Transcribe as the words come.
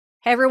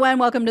Hey everyone,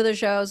 welcome to the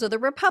show. So the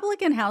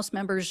Republican House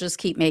members just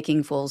keep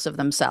making fools of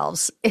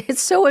themselves. It's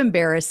so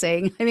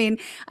embarrassing.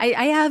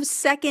 I have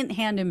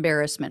secondhand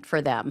embarrassment for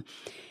them.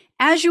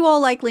 As you all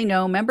likely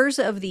know, members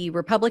of the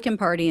Republican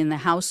Party in the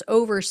House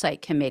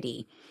Oversight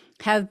Committee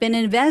have been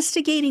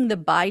investigating the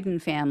Biden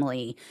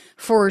family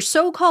for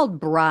so-called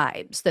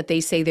bribes that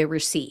they say they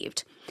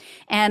received.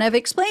 And I've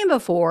explained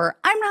before,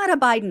 I'm not a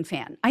Biden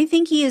fan. I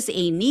think he is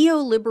a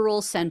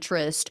neoliberal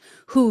centrist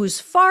who's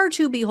far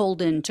too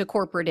beholden to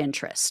corporate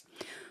interests.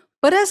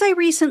 But as I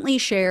recently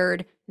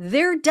shared,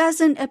 there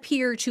doesn't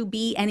appear to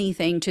be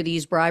anything to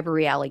these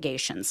bribery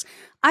allegations.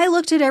 I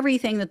looked at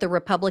everything that the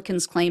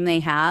Republicans claim they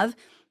have,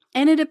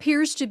 and it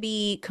appears to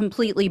be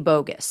completely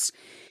bogus.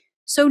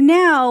 So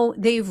now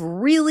they've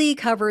really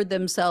covered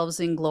themselves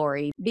in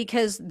glory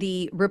because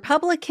the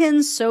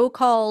Republicans' so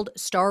called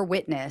star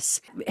witness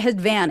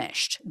had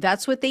vanished.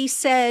 That's what they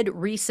said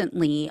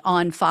recently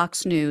on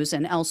Fox News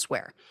and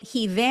elsewhere.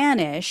 He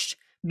vanished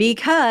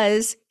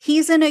because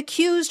he's an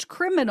accused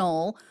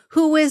criminal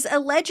who is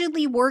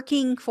allegedly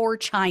working for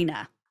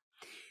China.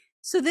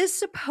 So, this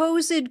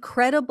supposed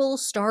credible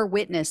star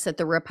witness that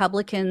the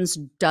Republicans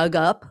dug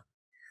up,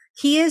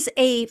 he is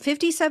a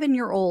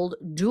 57-year-old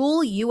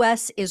dual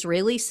U.S.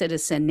 Israeli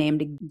citizen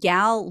named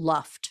Gal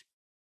Luft.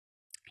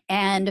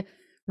 And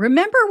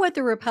remember what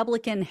the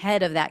Republican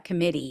head of that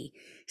committee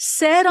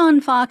said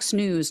on Fox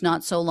News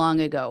not so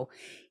long ago.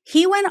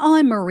 He went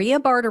on Maria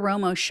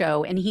Bartiromo's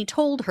show and he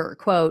told her,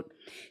 quote,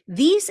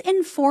 "These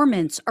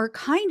informants are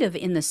kind of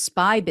in the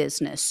spy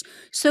business,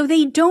 so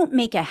they don't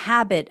make a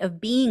habit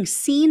of being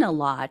seen a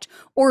lot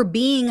or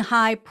being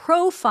high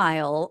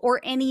profile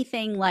or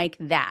anything like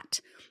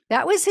that."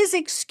 That was his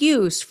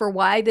excuse for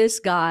why this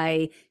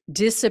guy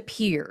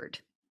disappeared.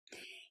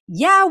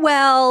 Yeah,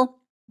 well,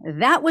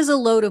 that was a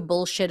load of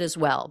bullshit as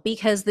well,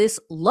 because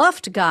this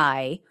Luft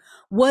guy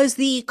was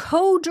the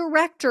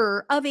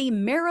co-director of a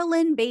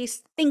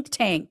Maryland-based think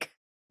tank,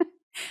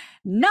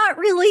 not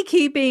really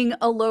keeping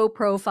a low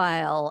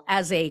profile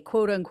as a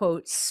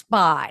quote-unquote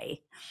spy.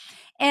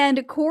 And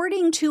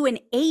according to an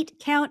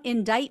 8-count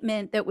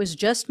indictment that was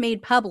just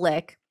made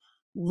public,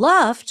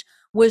 Luft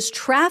was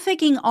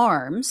trafficking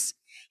arms.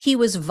 He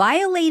was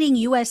violating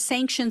U.S.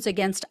 sanctions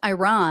against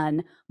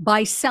Iran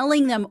by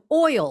selling them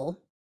oil,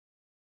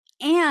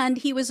 and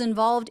he was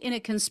involved in a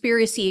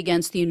conspiracy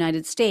against the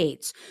United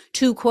States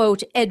to,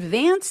 quote,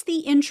 advance the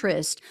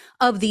interest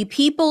of the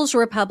People's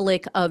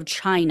Republic of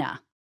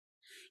China.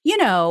 You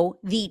know,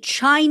 the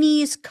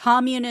Chinese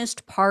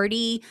Communist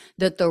Party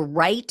that the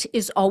right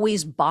is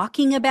always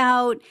balking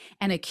about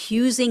and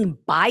accusing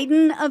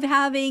Biden of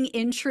having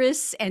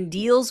interests and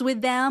deals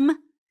with them.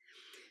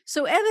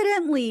 So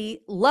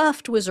evidently,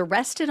 Luft was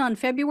arrested on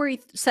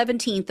February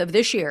 17th of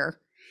this year.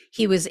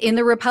 He was in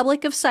the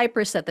Republic of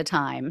Cyprus at the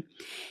time.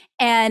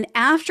 And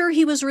after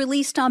he was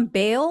released on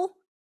bail,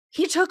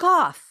 he took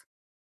off.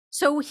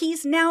 So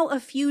he's now a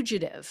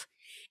fugitive.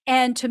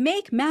 And to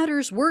make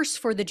matters worse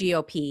for the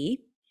GOP,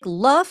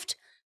 Luft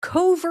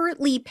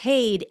covertly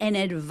paid an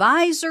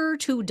advisor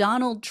to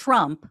Donald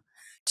Trump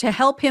to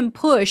help him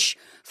push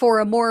for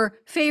a more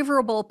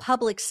favorable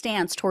public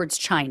stance towards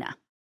China.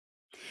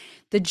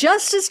 The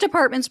Justice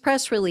Department's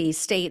press release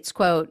states,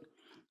 quote,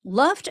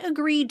 Luft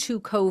agreed to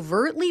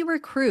covertly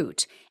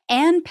recruit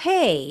and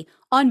pay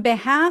on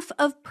behalf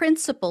of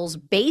principals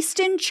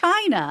based in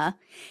China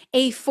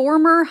a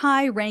former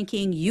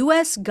high-ranking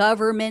U.S.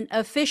 government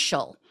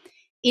official,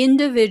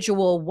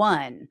 Individual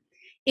 1,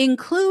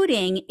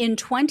 including in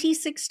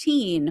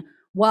 2016,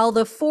 while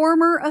the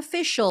former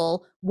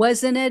official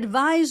was an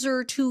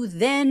advisor to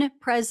then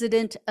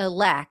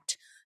President-elect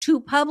to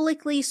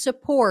publicly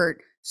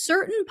support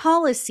certain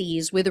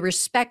policies with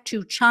respect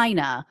to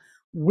China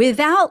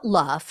without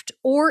Luft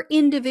or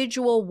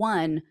Individual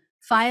 1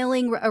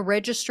 filing a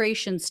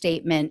registration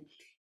statement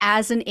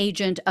as an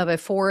agent of a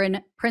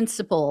foreign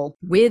principal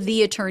with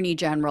the Attorney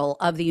General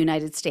of the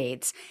United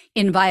States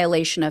in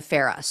violation of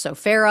FARA. So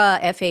FARA,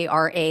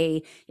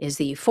 F-A-R-A, is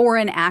the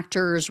Foreign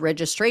Actors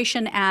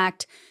Registration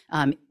Act.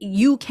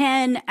 You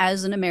can,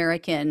 as an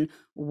American,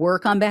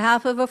 work on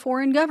behalf of a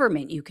foreign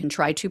government. You can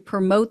try to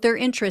promote their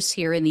interests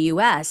here in the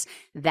U.S.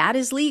 That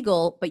is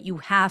legal, but you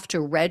have to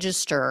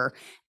register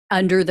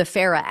under the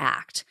FARA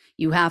Act.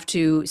 You have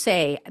to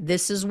say,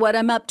 this is what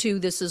I'm up to,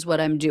 this is what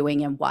I'm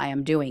doing, and why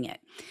I'm doing it.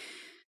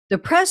 The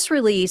press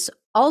release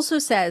also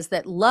says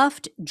that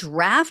Luft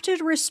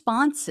drafted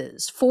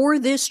responses for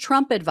this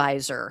Trump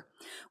advisor,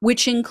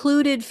 which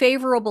included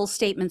favorable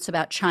statements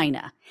about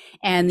China.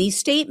 And these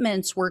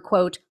statements were,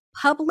 quote,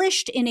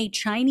 published in a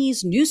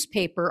Chinese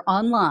newspaper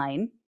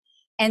online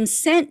and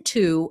sent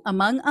to,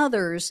 among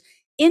others,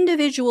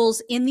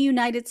 individuals in the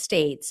United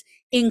States,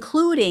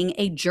 including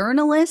a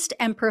journalist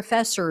and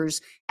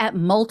professors at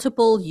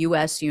multiple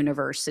U.S.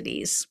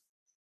 universities.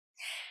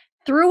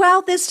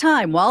 Throughout this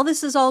time, while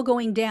this is all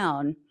going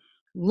down,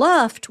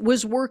 Luft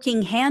was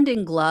working hand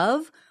in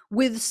glove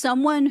with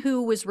someone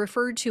who was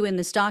referred to in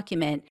this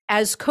document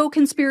as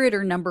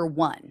co-conspirator number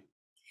 1.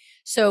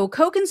 So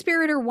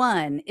co-conspirator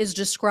 1 is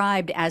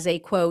described as a,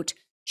 quote,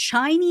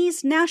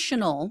 Chinese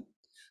national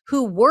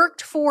who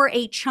worked for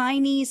a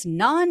Chinese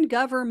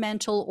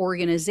non-governmental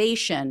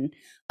organization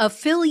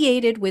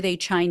affiliated with a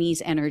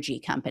Chinese energy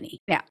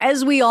company. Now,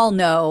 as we all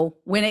know,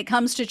 when it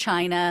comes to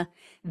China,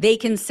 they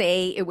can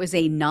say it was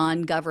a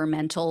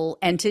non-governmental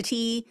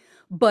entity,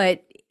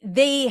 but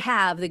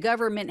the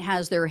government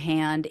has their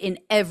hand in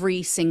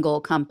every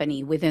single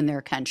company within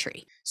their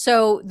country.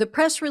 So the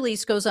press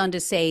release goes on to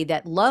say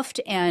that Luft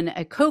and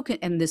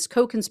this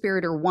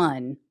co-conspirator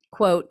one,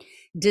 quote,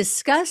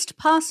 discussed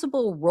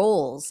possible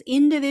roles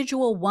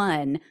individual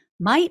one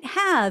might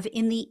have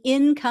in the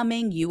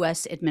incoming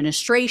U.S.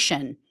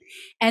 administration,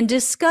 and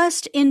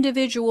discussed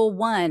individual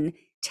one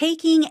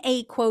taking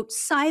a, quote,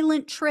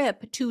 silent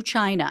trip to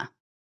China.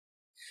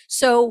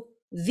 So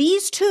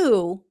these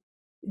two,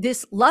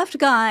 this Luft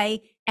guy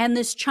and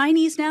this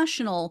Chinese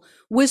national,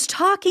 was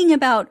talking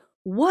about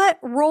what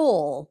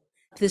role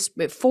this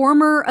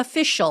former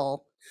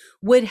official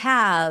would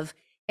have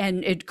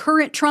and a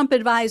current Trump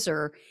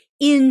advisor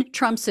in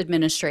Trump's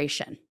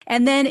administration.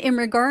 And then in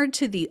regard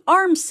to the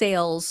arms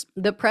sales,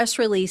 the press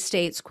release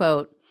states,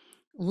 quote,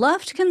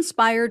 Luft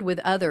conspired with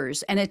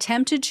others and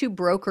attempted to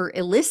broker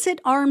illicit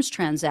arms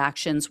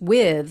transactions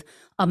with,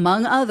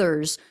 among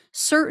others,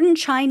 certain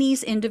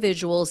Chinese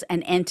individuals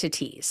and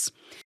entities.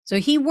 So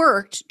he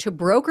worked to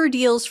broker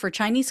deals for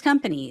Chinese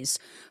companies,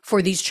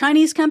 for these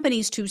Chinese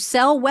companies to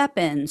sell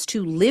weapons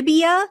to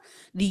Libya,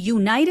 the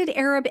United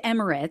Arab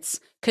Emirates,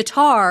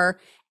 Qatar,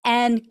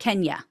 and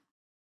Kenya.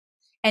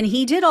 And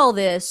he did all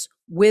this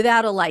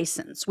without a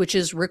license, which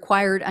is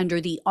required under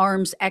the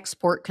Arms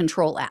Export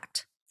Control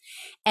Act.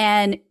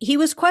 And he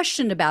was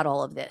questioned about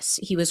all of this.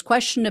 He was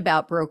questioned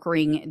about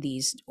brokering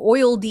these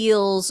oil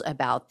deals,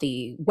 about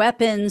the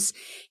weapons,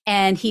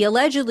 and he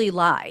allegedly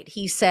lied.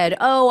 He said,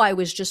 oh, I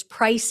was just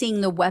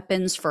pricing the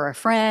weapons for a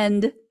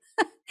friend.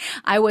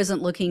 I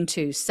wasn't looking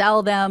to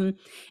sell them.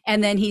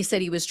 And then he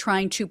said he was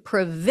trying to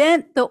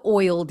prevent the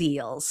oil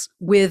deals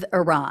with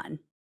Iran.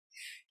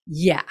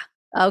 Yeah.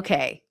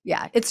 Okay.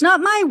 Yeah. It's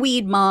not my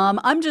weed, Mom.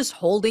 I'm just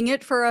holding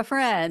it for a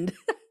friend.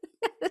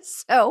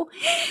 So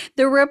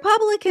the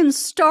Republican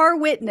star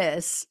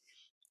witness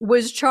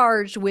was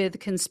charged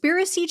with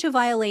conspiracy to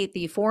violate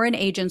the Foreign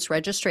Agents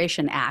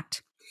Registration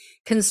Act,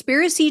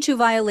 conspiracy to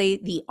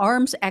violate the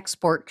Arms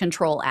Export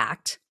Control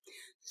Act,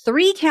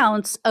 3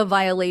 counts of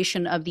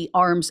violation of the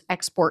Arms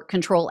Export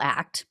Control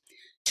Act,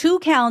 2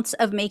 counts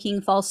of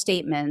making false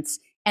statements,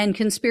 and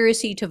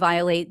conspiracy to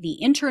violate the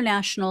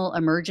International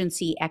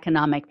Emergency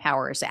Economic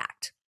Powers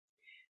Act.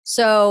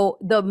 So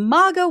the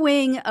MAGA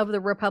wing of the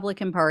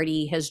Republican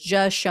Party has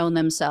just shown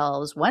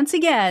themselves once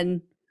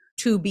again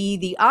to be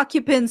the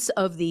occupants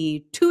of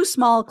the too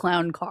small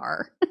clown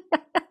car.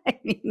 I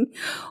mean,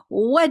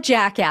 what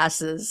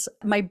jackasses.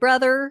 My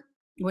brother,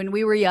 when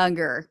we were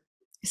younger,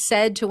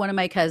 said to one of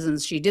my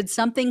cousins, she did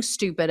something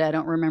stupid. I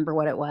don't remember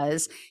what it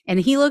was. And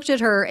he looked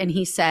at her and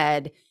he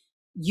said,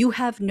 you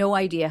have no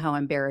idea how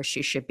embarrassed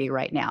you should be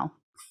right now.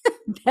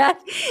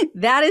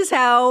 That is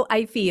how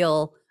I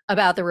feel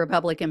about the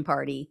Republican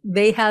Party.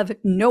 They have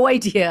no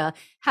idea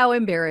how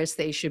embarrassed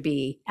they should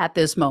be at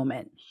this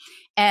moment.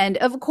 And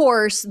of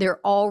course,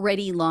 they're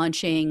already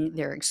launching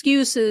their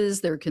excuses,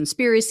 their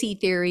conspiracy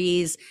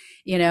theories.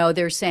 You know,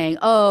 they're saying,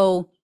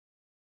 oh,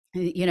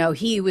 you know,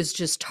 he was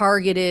just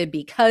targeted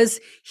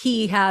because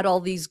he had all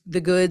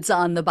the goods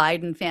on the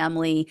Biden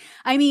family.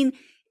 I mean,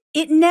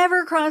 it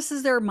never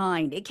crosses their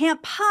mind. It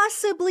can't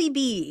possibly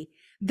be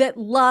that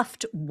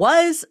Luft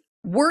was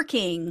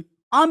working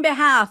on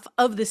behalf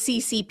of the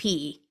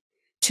CCP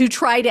to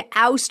try to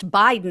oust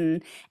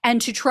Biden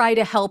and to try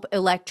to help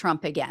elect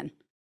Trump again.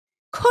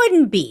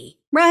 Couldn't be,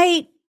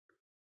 right?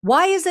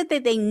 Why is it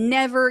that they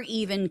never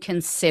even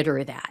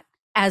consider that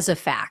as a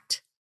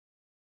fact?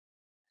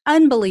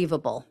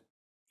 Unbelievable.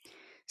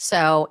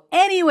 So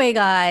anyway,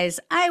 guys,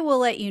 I will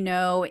let you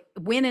know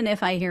when and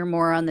if I hear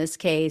more on this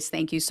case.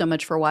 Thank you so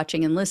much for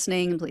watching and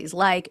listening. Please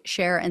like,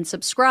 share, and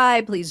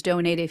subscribe. Please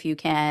donate if you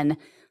can.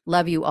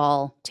 Love you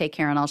all. Take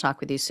care, and I'll talk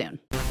with you soon.